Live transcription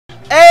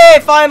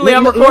finally,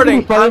 I'm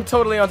recording. I'm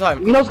totally on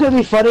time. You know what's gonna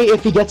be funny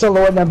if he gets a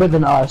lower number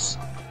than us,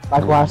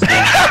 like last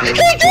time.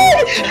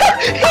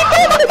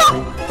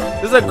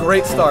 This is a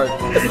great start.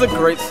 This is a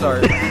great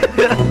start.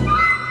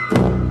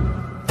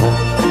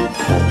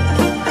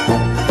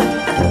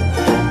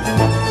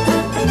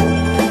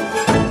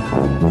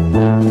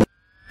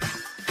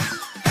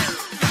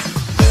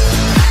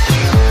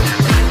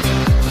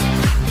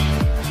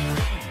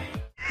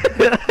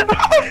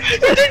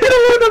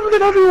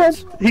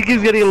 He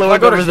keeps getting lower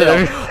numbers than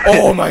everyone.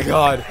 Oh my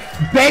god.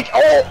 Big.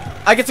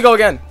 Oh. I get to go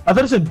again. I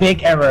thought it said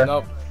big error.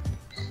 Nope.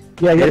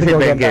 Yeah, you It have to is go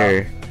a again. big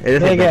error. It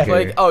is a big error.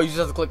 Like, oh, you just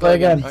have to click Play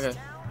again. again. Okay.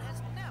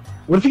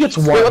 What if he gets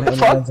one? what the and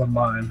fuck? lands on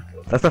mine?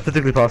 That's not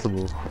physically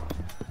possible.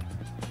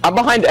 I'm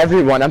behind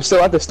everyone. I'm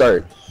still at the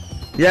start.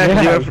 Yeah,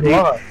 Yeah, because you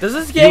are. Does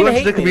this you game went to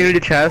hate the me? community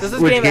chest, Does this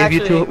which game gave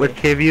you actually hate which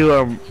gave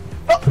you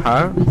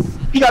huh?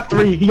 He got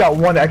 3. He got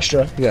 1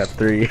 extra. You got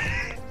 3.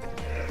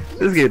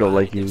 This game don't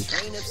like you.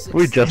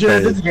 We just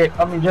Jared, played. this game.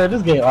 I mean, Jared,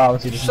 this game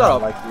obviously does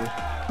Shut not up. like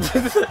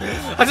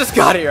you. I just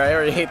got here. I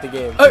already hate the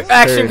game.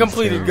 Action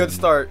completed. Good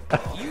start.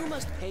 You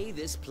must pay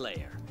this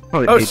player.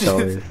 Only Oh,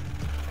 $8.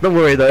 Don't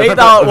worry though. $8.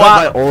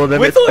 Wow.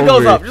 Wait till it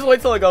goes up. Just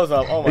wait till it goes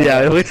up. Oh my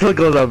Yeah, god. wait till it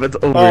goes up. It's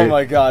over. Oh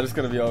my god, it's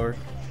gonna be over.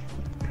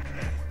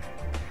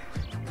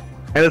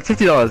 And it's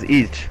 $50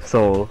 each,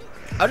 so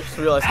I just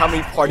realized how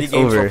many party It's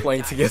games over. we're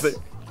playing together.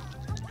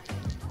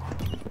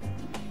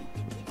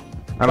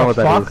 I don't know what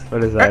that fuck? is.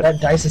 What is that? That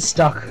dice is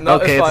stuck. No,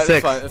 Okay, it's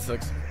it's fine. 6. It's fine.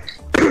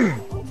 It's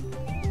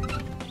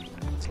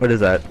 6. What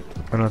is that?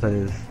 I don't know what that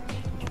is.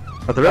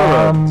 Oh, the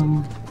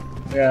railroad.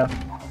 Yeah.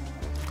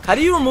 How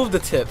do you remove the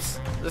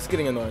tips? This is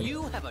getting annoying.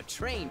 You have a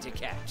train to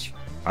catch.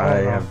 I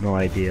have no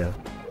idea.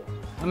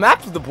 The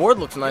map of the board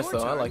looks nice Your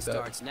though. I turn like that.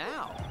 starts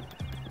now.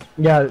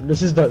 Yeah,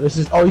 this is.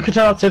 Oh, you can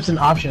turn off tips and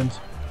options.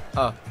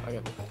 Oh, okay.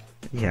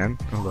 Yeah.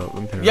 Hold up.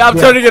 Let me turn it Yeah, I'm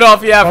on. turning it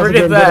off. Yeah, Also,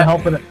 forget go to that.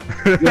 helping it.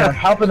 Yeah,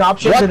 helping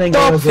options What and then the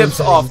go to Tips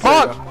those off. things.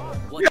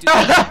 Fuck. What do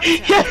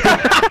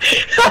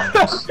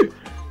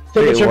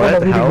Take a Wait, trip on what?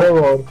 the Ruby How?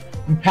 Railroad.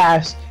 You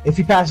pass. If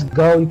you pass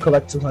go, you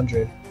collect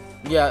 200.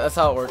 Yeah, that's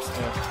how it works.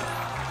 Yeah.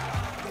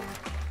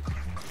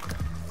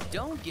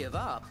 Don't give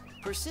up.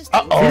 Persistence.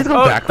 Did he just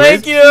go Oh, backwards?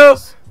 thank you.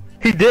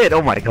 He did.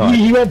 Oh my god.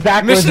 He went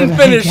backwards. Mission and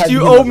finished. he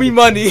You had- owe me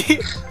money.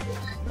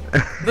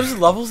 There's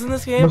levels in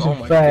this game. Mission Oh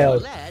my god.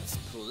 failed. Let's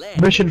play.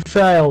 Mission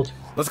failed.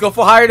 Let's go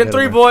for higher than Yeah,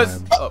 3, next boys.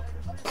 time. Oh,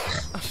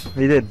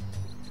 He did.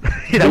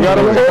 He You did. got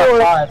a Oh, score.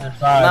 5 and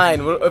 5.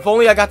 9. If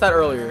only I got that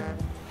earlier.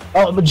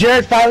 Oh, but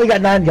Jared finally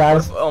got 9,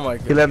 guys. Oh my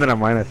He god. landed on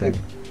mine, I think.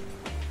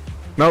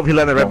 Nope, he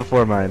landed right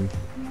before mine.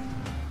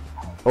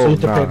 So Oh you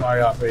have to pay no.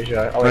 Mario off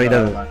ratio. No, he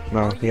doesn't.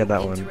 No, he got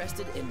that one.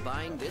 Interested in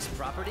buying this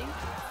property?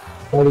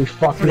 Holy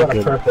fuck, you got a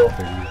Pretty good. purple.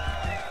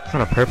 It's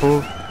not a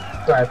purple.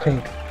 Sorry,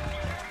 pink.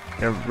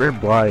 We're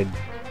blind.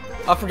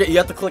 I forget. You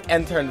have to click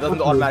enter and it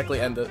doesn't automatically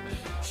end it.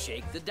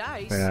 Shake the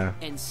dice Yeah.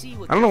 and see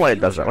what I don't know the why it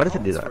does that. future Why does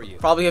it do holds that? for you.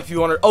 Probably if you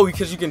want to. Oh,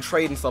 because you can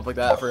trade and stuff like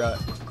that. I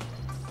forgot.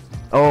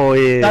 Oh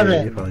yeah, yeah, Seven.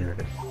 yeah, you're probably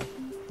right.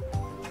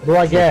 What do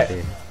I get?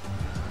 Okay.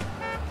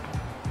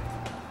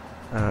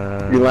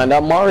 You land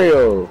on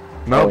Mario.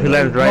 Nope, he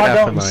landed right Come on,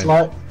 after don't, you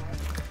mine.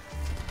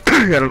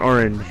 slut. You got an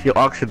orange. You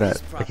auctioned that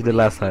This like you did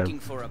last property time.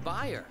 is looking for a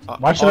buyer.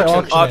 Why should I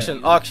auction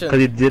it? Auction. Cause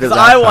you did it 'Cause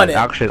last I time. won it.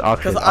 Auction.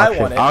 Because I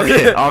won it.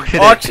 Auction.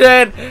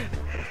 Auction.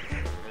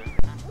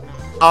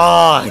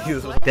 Ah.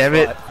 Damn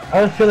it. I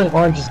have a feeling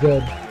orange is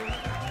good.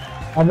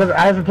 I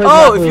haven't played.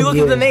 Oh, Monopoly if you in look at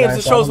the years, names, guys,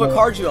 it so I shows don't what know.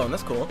 cards you own.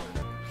 That's cool.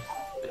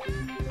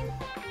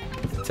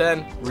 10.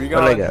 Where you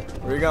What going? do I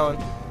get? Where you going?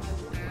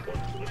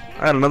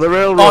 I got another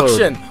railroad.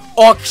 Auction.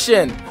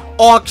 Auction.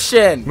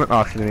 Auction. I'm not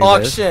auctioning this.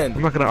 Auction.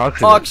 I'm not gonna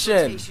auction.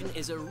 Auction.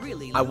 Is a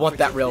really I want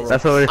that railroad.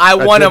 That's what I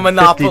want a did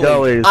monopoly.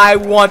 $50. I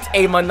want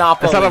a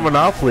monopoly. It's not a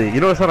monopoly.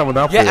 You know it's not a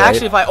monopoly. Yeah, right?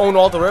 actually, if I own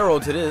all the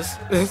railroads, it is.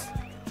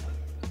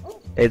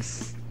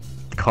 It's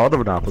called a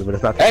monopoly, but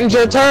it's not. End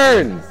your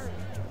turn.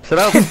 Shut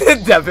up.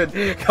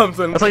 Devin comes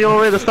in. That's how you all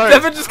way to start.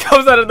 Devin just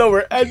comes out of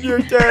nowhere. End your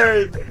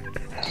turn.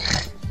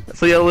 That's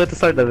how you all way to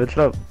start, David.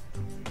 Shut up.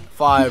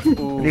 5.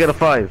 Ooh. You got a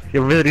 5.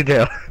 You're visiting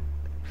jail.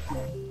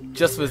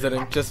 Just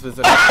visiting. Just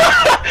visiting.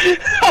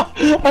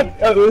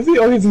 Is he?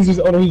 Oh, he's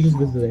just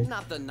visiting.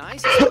 not the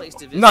nicest place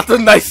to visit. Not the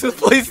nicest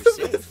place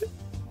to visit.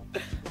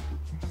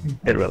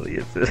 It really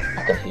is.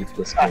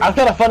 I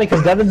thought it funny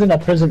because Devin's in a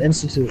prison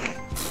institute.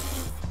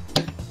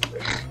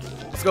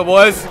 Let's go,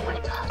 boys.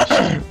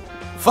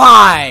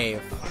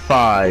 5. Who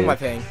 5. am I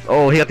paying?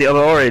 Oh, he got the other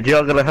orange.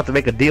 You're gonna have to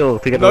make a deal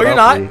to get No, the you're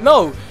monopoly.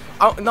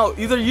 not. No. No,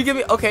 either you give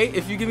me. Okay,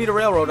 if you give me the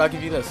railroad, I'll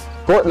give you this.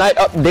 Fortnite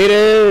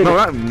updated.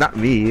 No, not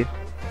me.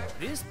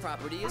 This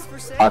property is for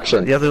sale.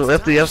 Auction. You have to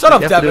Shut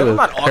up, you have to do Devin. it I'm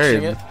not with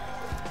auctioning Kern. it.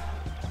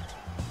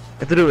 You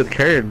have to do it with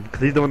Kern, because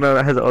he's the one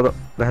that has the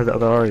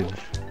other orange.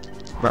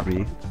 Not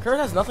me. Kurt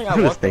has nothing I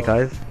Who has want. snake though.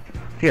 eyes?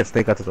 He has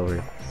snake eyes over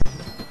here.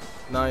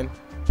 9.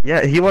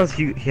 Yeah, he has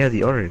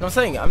the orange. No, I'm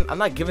saying I'm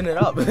not giving it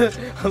up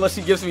unless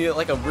he gives me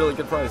like a really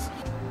good price.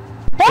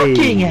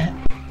 Fucking it!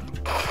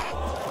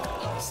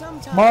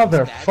 Sometimes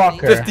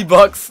Motherfucker. bad things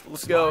 $50.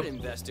 Let's go. Smart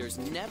investors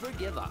never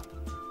give up.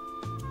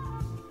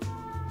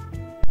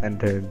 End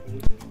turn.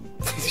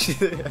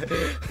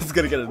 It's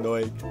gonna get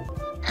annoying.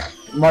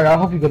 Mark, I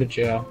hope you go to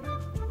jail.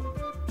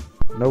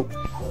 Nope.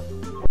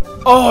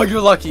 Oh,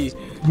 you're lucky.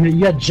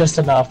 You had just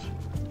enough.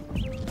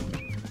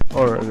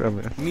 Or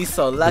Me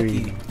so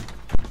lucky.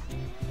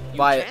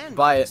 Buy it,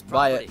 buy it,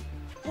 buy it.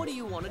 What do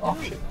you want to Oh,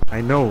 do? shit.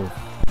 I know.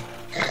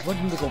 What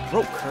did go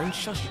broke, Kern?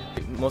 Shush.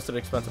 Most of the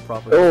expensive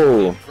property.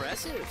 Oh,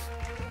 Impressive.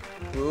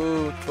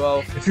 Ooh,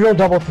 12. If you roll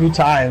double 3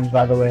 times,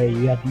 by the way,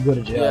 you have to go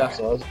to jail. Yeah.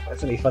 So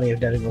that's gonna be funny if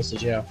Devin goes to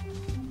jail.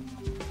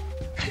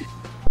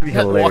 Be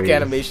That walk hilarious.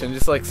 animation,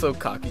 just like so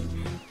cocky.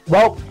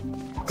 Well,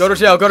 Go to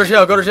jail, go to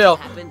jail, go to jail.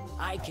 Happen,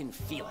 I can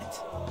feel it.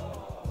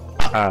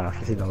 Ah,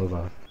 $50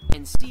 off.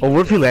 And Steve Oh,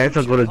 what if he lands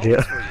and go to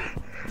jail?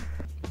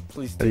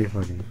 Please That'd do.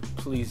 be funny.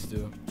 Please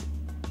do.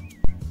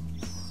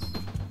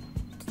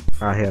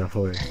 Ah, he had a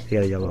 4. He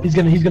had a yellow. he's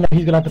gonna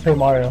have to pay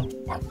Mario.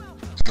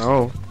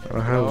 No, I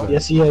don't have that.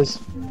 Yes, he is.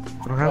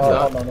 I don't have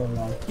Oh, that.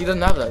 no. He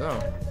doesn't have that,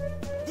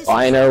 no.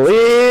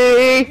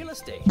 finally! real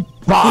estate.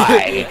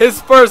 Bye!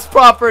 His first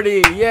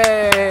property!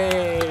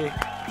 Yay!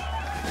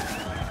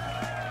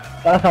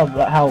 I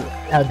like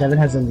how Devin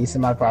has the least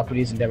amount of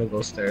properties and Devin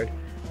goes third.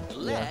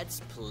 Let's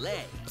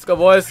play. Let's go,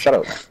 boys. Shut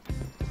up.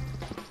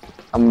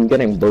 I'm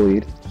getting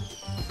bullied.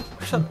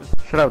 Shut,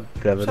 Shut up,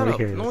 Devin. shut Nobody up.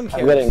 cares. No one I'm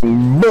cares.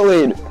 getting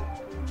bullied!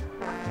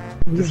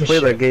 Just play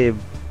that game.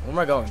 Where am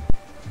I going?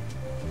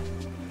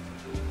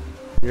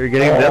 You're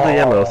getting deadly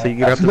yellow, so you're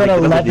gonna have If to you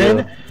got make another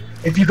 11, deal.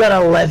 if you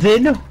got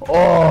 11,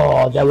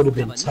 oh, that would have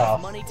been Have enough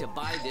tough. money to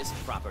buy this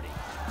property.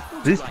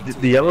 Would These, you like to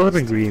the yellows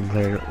and greens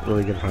are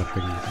really good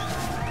properties.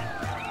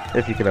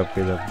 If you can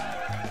upgrade them.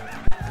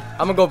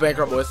 I'm gonna go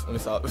bankrupt, boys. Let me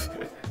stop.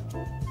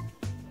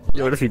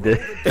 Yo, what if he did?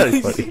 That'd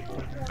be funny.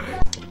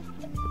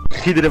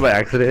 He did it by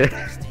accident.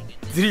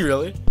 Did he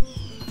really?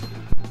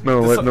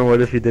 No, This what? No,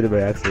 what if he did it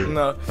by accident?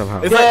 No.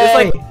 Somehow. It's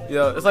like,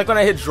 yeah, it's like when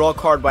I hit draw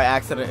card by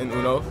accident in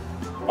Uno.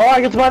 Oh,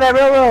 I get to buy that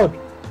railroad.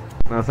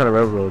 No, it's not a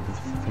railroad. It's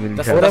community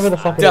That's cab. Whatever the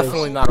fuck it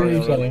definitely is. not a What are you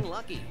railroad. saying? feeling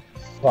lucky?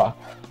 Fuck.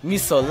 Me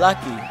so lucky.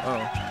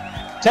 Oh.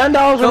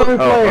 $10 for every Oh,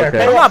 player. okay.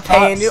 Pay I'm not up,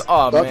 paying tots. you.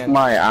 Oh Suck man.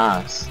 my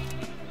ass.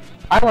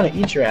 I want to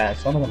eat your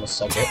ass. I'm gonna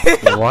suck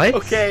it. What?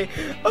 Okay.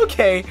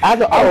 Okay.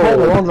 I'm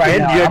home alone right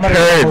End now. your I'm gonna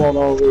turn. go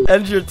alone.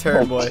 End your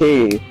turn, boy.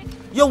 Okay.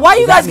 Yo, why are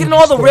you That guys getting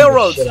means all the destroy the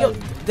railroads? shit Yo, out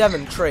of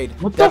Devin, trade.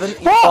 What the Devin,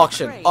 fuck?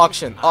 auction,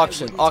 auction,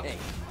 auction, auction.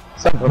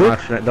 Don't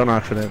auction it. Don't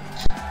auction it.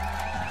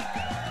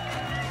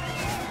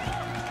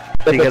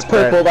 If You it's get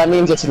that. purple, that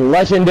means it's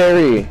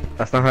legendary.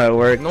 That's not how it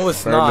works. No,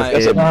 it's Learn not.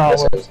 this Yes, game.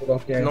 No, it's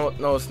okay. No,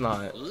 no, it's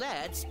not.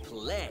 Let's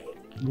play.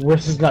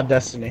 This is not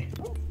Destiny.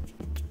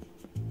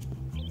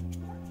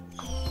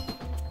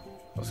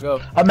 Let's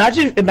go.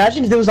 Imagine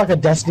if there was like a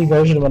Destiny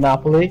version of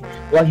Monopoly.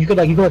 Like you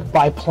could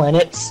buy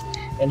planets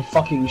and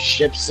fucking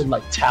ships and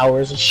like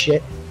towers and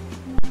shit.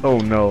 Oh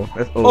no,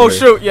 that's over. Oh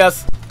shoot,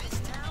 yes.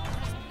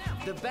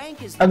 The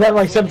bank is. And then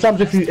like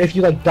sometimes if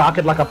you like dock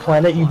at like a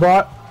planet you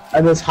bought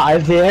and there's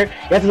hives there, you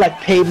have to like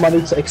pay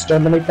money to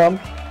exterminate them.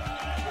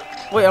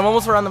 Wait, I'm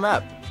almost around the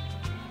map.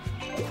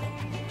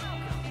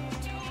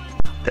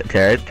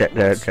 Jared, what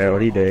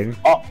are you doing?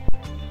 Oh,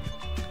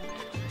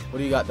 What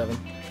do you got, Devin?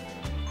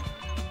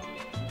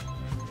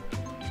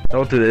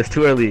 Don't do this. It's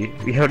too early.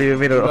 We haven't even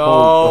made a No,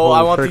 whole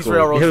I want circle. these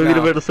railroads We haven't now.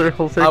 even made a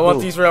whole circle. I want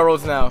these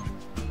railroads now.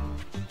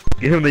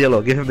 Give him the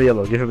yellow. Give him the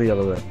yellow. Give him the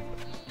yellow. Then.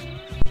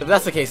 If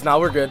that's the case, now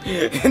we're good.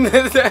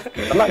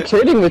 I'm not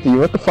trading with you,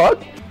 what the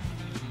fuck?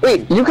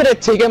 Wait, you could have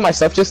taken my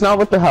stuff just now,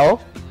 what the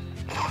hell?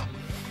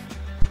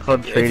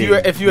 Called If trading.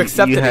 you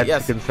accepted you it, had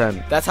yes. to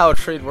consent. That's how a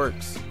trade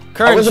works. I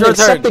Kern, it's wasn't your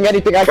turn. accepting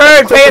anything. I Kern,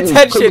 kept pay clicking-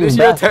 attention. clicking It's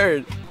your back.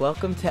 turn.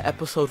 Welcome to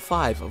episode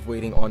 5 of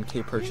Waiting on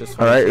K Purchase.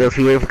 All right, let's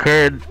wait for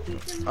Kern.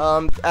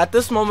 At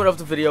this moment of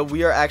the video,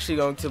 we are actually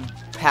going to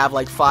have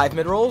like 5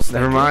 mid rolls.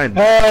 Never mind.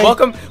 hey!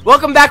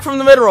 Welcome back from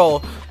the mid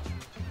roll.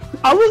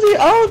 I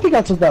don't think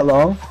I took that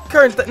long.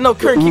 Kern,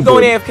 Kern, keep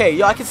going AFK.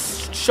 Yo, I can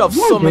shove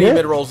No, so I many didn't.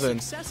 mid rolls in.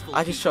 Successful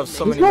I can shove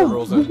so There's many mid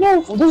rolls in.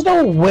 there's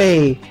no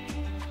way.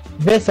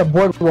 This a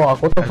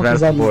boardwalk. What the fuck That's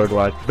is the that?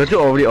 boardwalk. Don't you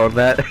already own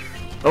that?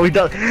 Oh, we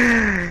don't.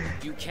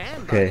 You can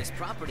buy Okay. this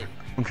property. I'm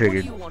What do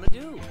triggered. you want to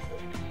do?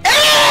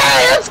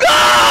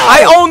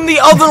 I own the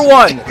other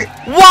one.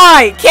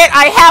 Why can't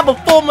I have a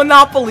full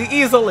monopoly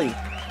easily?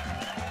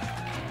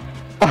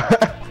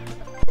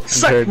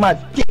 Suck my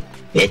dick,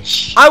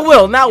 bitch. I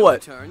will. Now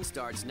what? Turn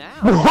starts now.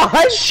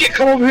 Why shit?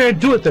 Come over here and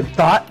do it then,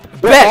 thought.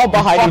 We're Bet. all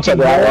behind each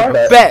other. Fucking I like whore.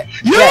 that. Bet.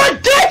 You're a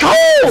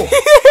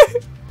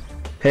dickhole!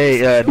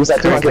 Hey, Who's that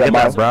Kern, talking can I get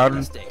that about? brown?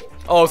 Estate.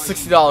 Oh,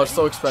 $60. So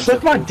Suck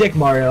expensive. my dick,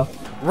 Mario.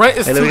 Rent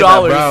is Hey, let me get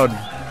that $2. brown.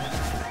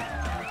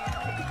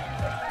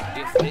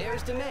 If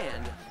there's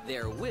demand,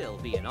 there will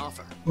be an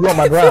offer. You want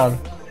my brown?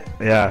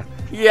 Yeah.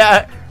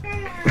 Yeah.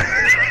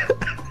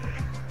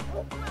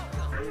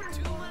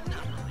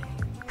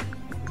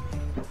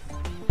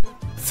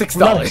 I'm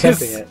not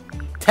accepting it.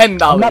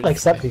 $10. I'm not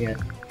accepting it.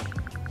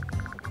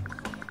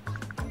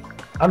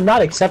 I'm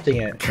not accepting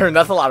it. Kern,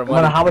 that's a lot of No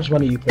matter money. how much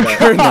money you put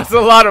Kern, out. that's a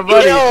lot of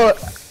money. Yo,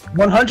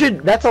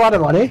 100. That's a lot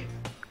of money.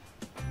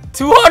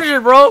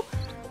 200, bro.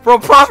 Bro,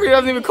 property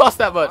doesn't even cost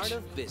that Part much.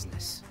 of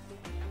business.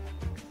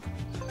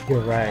 You're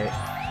right.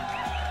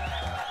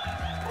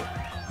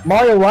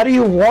 Mario, why do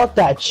you want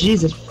that?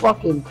 Jesus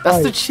fucking Christ.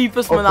 That's the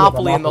cheapest Okay,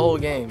 Monopoly in the whole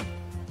game.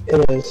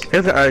 It is.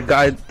 Here's I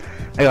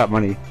got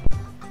money.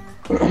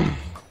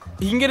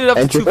 You can get it up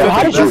to Enter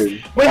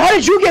 250. Wait, how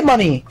did you get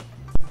money?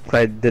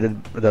 I did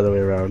it the other way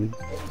around.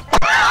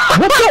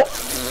 What the?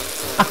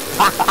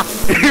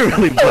 You're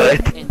really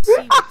bad. And see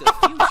what the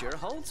future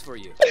holds for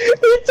you. He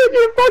took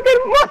your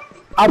fucking money.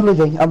 I'm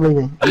leaving. I'm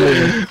leaving. I'm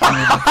leaving.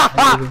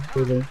 I'm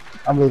leaving.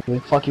 I'm leaving.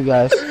 Fuck you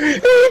guys. He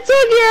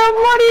took your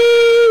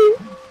money.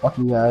 Fuck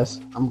you guys.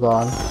 I'm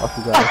gone. Fuck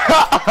you guys.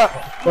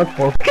 Fuck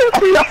both.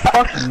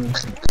 Fuck you.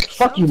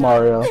 Fuck you,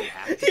 Mario.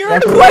 He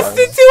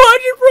requested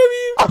 200 from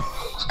you.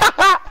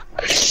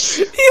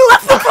 He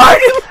left the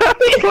party.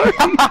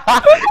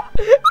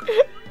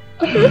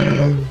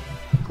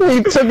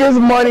 He took his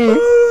money.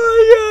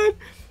 Oh my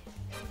god.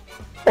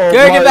 Oh, Kurt,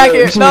 get back Mario,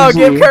 here. No, GG.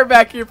 give Kurt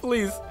back here,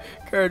 please.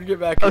 Kurt, get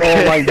back here.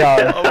 Oh my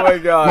god. Oh my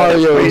god.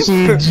 Mario,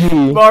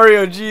 GG.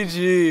 Mario,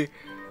 GG.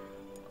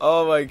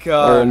 Oh my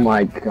god. Oh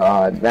my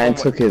god. Man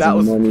took his that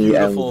was money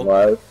beautiful. and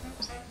left.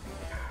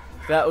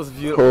 That was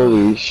beautiful.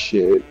 Holy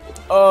shit.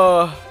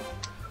 Oh.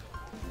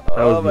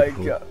 Oh was my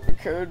beautiful. god.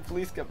 Kurt,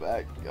 please come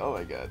back. Oh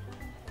my god.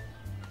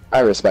 I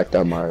respect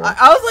that, Mario.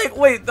 I was like,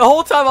 wait, the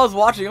whole time I was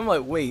watching, I'm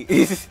like, wait.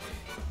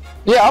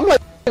 Yeah, I'm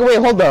like, wait,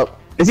 hold up.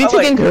 Is he I'm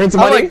taking like, Kurt's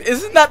I'm money? like,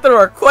 isn't that the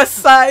request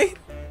side?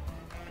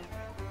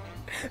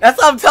 That's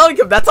what I'm telling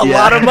him. That's a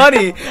lot of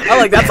money. I'm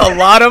like, that's a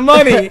lot of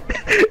money.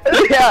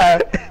 Yeah.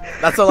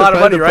 That's a lot of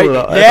money, right?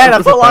 I Yeah,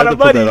 was that's a lot surprised of to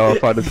pull money. that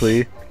off,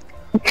 honestly.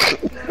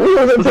 We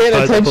wasn't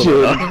paying Surprised to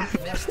pull that attention. off.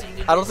 Investing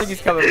in I don't think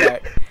he's coming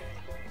back.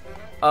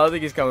 I don't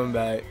think he's coming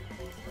back.